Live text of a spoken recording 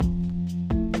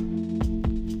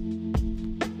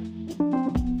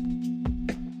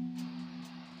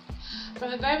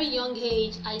From a very young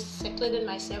age, I secluded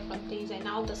myself from things I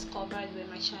now discovered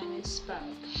were my shining spot.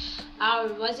 I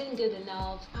wasn't good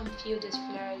enough, I'm filled with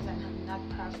flaws, and I'm not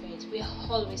perfect. Were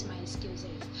always my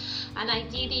excuses. And I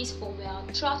did this for well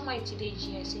throughout my teenage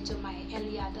years into my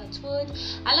early adulthood.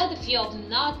 I let the fear of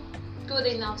not good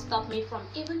enough stop me from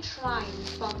even trying,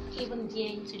 from even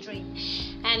daring to dream.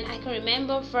 And I can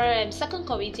remember from 2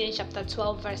 Corinthians chapter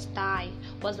 12 verse 9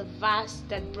 was a verse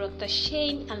that broke the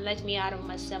chain and let me out of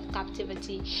my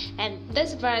self-captivity. And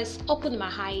this verse opened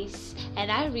my eyes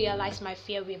and I realized my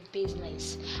fear was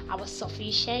baseless. I was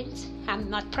sufficient. I'm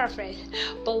not perfect,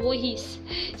 but who is?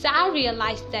 So I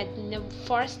realized that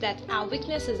first that our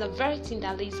weakness is the very thing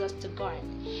that leads us to God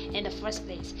in the first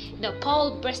place.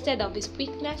 Paul boasted of his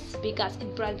weakness because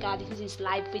it brought God into his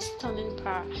life with stunning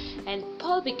power. And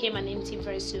Paul became an empty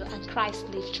vessel and Christ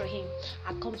lived through him,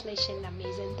 accomplishing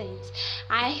amazing things.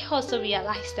 I also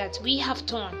realized that we have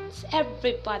thorns.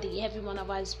 Everybody, every one of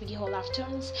us, we all have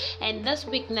thorns. And those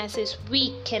weaknesses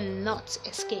we cannot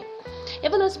escape.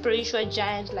 Even a spiritual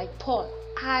giant like Paul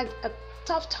had a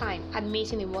tough time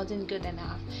admitting he wasn't good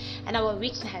enough. And our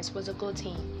weakness was a good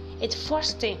thing. It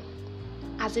forced him,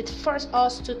 as it forced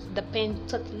us to depend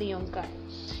totally on God.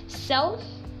 So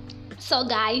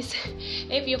guys,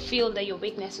 if you feel that your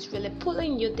weakness is really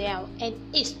pulling you down and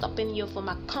is stopping you from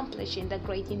accomplishing the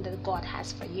great thing that God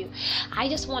has for you, I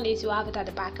just want you to have it at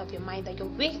the back of your mind that your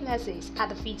weaknesses at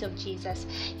the feet of Jesus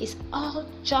is all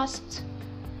just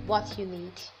what you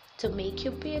need to make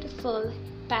you beautiful,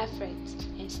 perfect,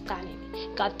 and stunning.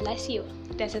 God bless you.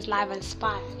 This is Live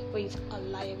Inspired with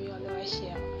Olayemi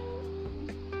Oluwaseun.